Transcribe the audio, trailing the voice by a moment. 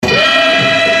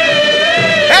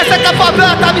Essa que a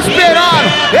favela tá me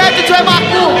esperando. É DJ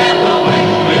Macumba.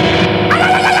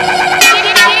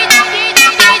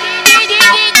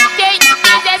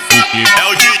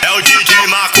 É o DJ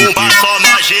Macumba, só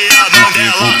magia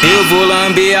Mandela. Eu vou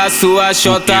lamber a sua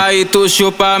chota e tu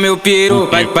chupa meu piru.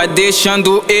 Vai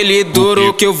deixando ele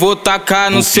duro que eu vou tacar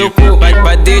no seu cu.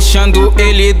 Vai deixando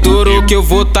ele duro que eu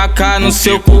vou tacar no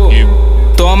seu cu.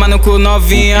 Toma no cu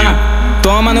novinha,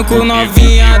 toma no cu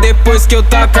novinha. Depois que eu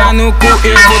tacar no cu,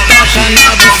 eu vou tacar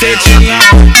na bucetinha.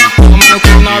 Toma no cu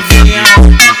novinha,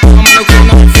 toma no cu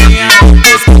novinha.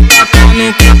 Depois que eu tacar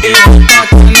no cu, eu vou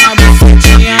tacar na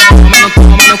bucetinha. Toma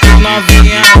no cu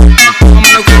novinha, toma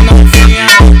no cu novinha.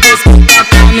 Depois que eu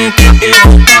tacar no cu, eu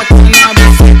vou tacar na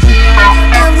bucetinha.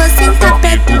 Eu vou sentar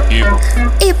pra tu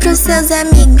e pros seus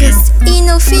amigos. E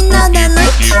no final da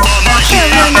noite eu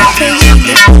vou dar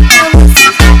perdida. Eu vou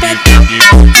sentar pra tu e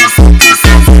pros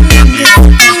seus amigos.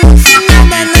 E no final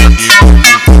da noite eu vou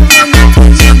dar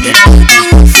perdida.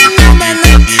 E no final da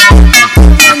noite eu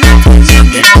vou dar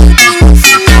perdida. E no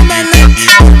final da noite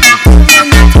eu vou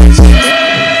dar perdida.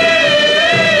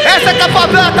 Essa que a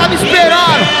favela tá me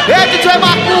esperando. É DJ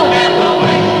Macumba.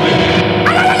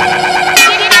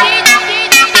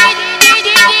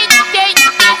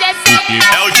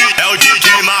 É o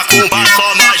DJ Macumba,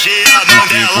 só magia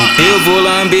Mandela. Eu vou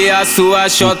lamber a sua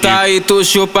chota e tu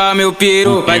chupa meu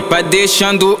piru. Vai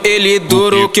deixando ele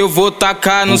duro que eu vou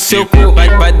tacar no seu cu.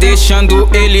 Vai deixando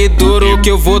ele duro que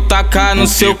eu vou tacar no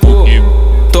seu cu.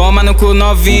 Toma no cu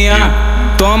novinha,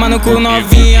 toma no cu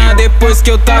novinha. Depois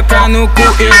que eu tacar no cu,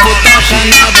 eu vou tacar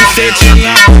na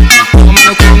bucetinha. Toma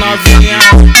no cu novinha,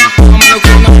 toma no cu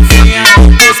novinha.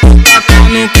 Depois que eu tacar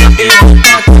no cu, eu vou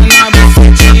tacar na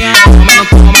bucetinha. Toma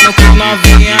no cu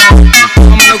novinha,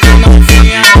 toma no cu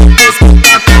novinha. Depois que eu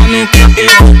tacar no cu, eu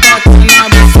vou tacar na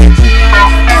bucetinha.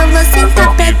 Eu vou sentar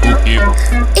pra tu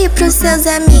e pros seus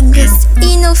amigos.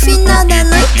 E no final da